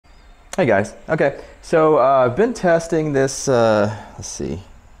Hey guys. Okay, so I've been testing this. Let's see,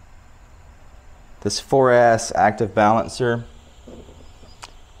 this 4S active balancer,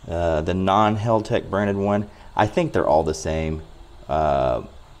 the non-Heltec branded one. I think they're all the same,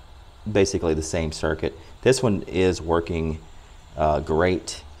 basically the same circuit. This one is working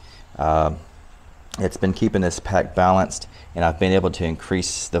great. It's been keeping this pack balanced, and I've been able to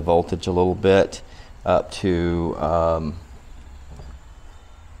increase the voltage a little bit up to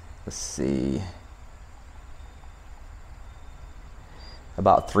let's see,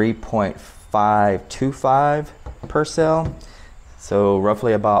 about 3.525 per cell, so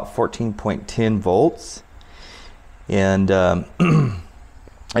roughly about 14.10 volts. And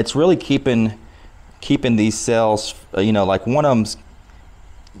it's really keeping these cells, like one of them's,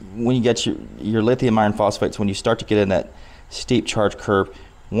 when you get your lithium iron phosphates, when you start to get in that steep charge curve,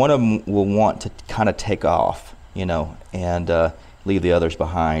 one of them will want to kind of take off, and leave the others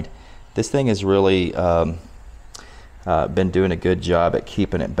behind. This thing has really been doing a good job at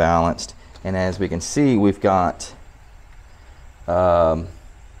keeping it balanced. And as we can see, we've got 100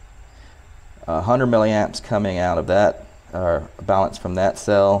 milliamps coming out of that, balance from that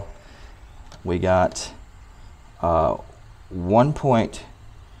cell. We got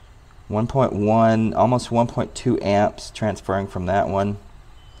 1.1, almost 1.2 amps transferring from that one.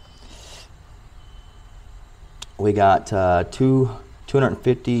 We got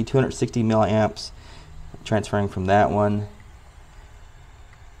 250, 260 milliamps transferring from that one.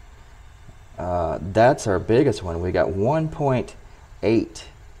 That's our biggest one. We got 1.8,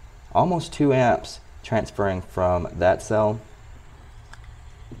 almost 2 amps transferring from that cell.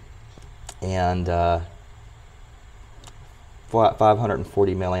 And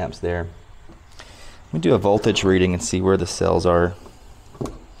 540 milliamps there. Let me do a voltage reading and see where the cells are.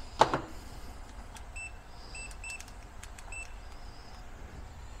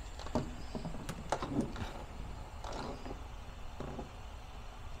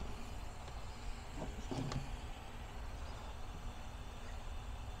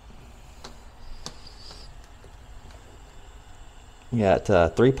 You got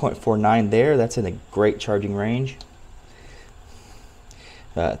 3.49 there. That's in a great charging range.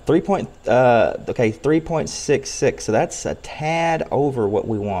 3.66. So that's a tad over what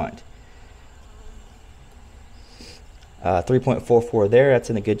we want. 3.44 there. That's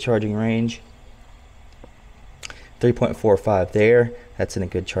in a good charging range. 3.45 there. That's in a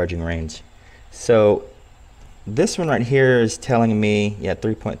good charging range. So this one right here is telling me,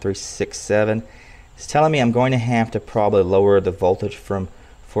 3.367. It's telling me I'm going to have to probably lower the voltage from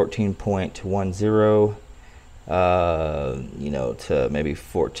 14.10 to maybe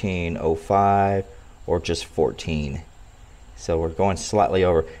 14.05 or just 14. So we're going slightly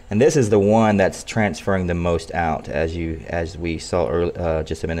over, and this is the one that's transferring the most out. As we saw early,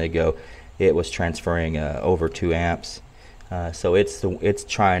 just a minute ago, it was transferring over 2 amps. So this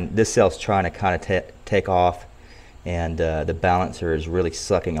cell's trying to kind of take off, and the balancer is really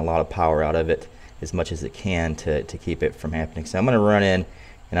sucking a lot of power out of it as much as it can to keep it from happening. So I'm going to run in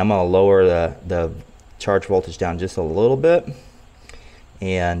and I'm going to lower the charge voltage down just a little bit,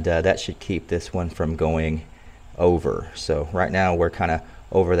 and that should keep this one from going over. So right now we're kind of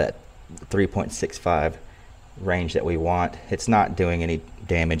over that 3.65 range that we want. It's not doing any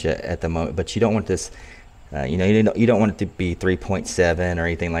damage at the moment, but you don't want this, you don't want it to be 3.7 or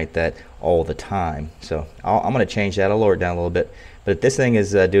anything like that all the time. So I'm going to change that. I'll lower it down a little bit, but this thing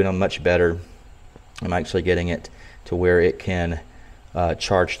is doing much better. I'm actually getting it to where it can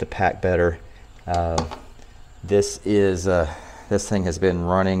charge the pack better. This thing has been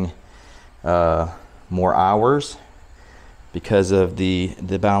running more hours because of the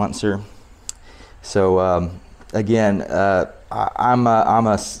balancer. So again, I'm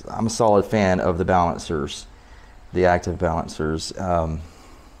a solid fan of the balancers, the active balancers,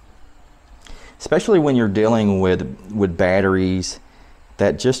 especially when you're dealing with batteries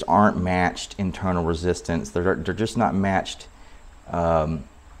that just aren't matched internal resistance. They're just not matched in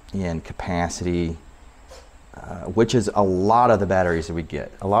capacity, which is a lot of the batteries that we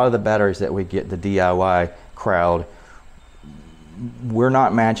get. A lot of the batteries that we get, the DIY crowd, we're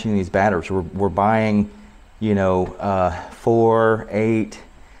not matching these batteries. We're buying, 4, 8,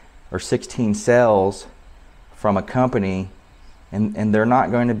 or 16 cells from a company, and they're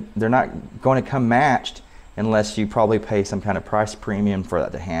not going to come matched unless you probably pay some kind of price premium for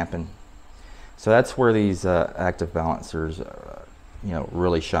that to happen. So that's where these active balancers,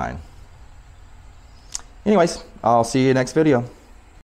 really shine. Anyways, I'll see you next video.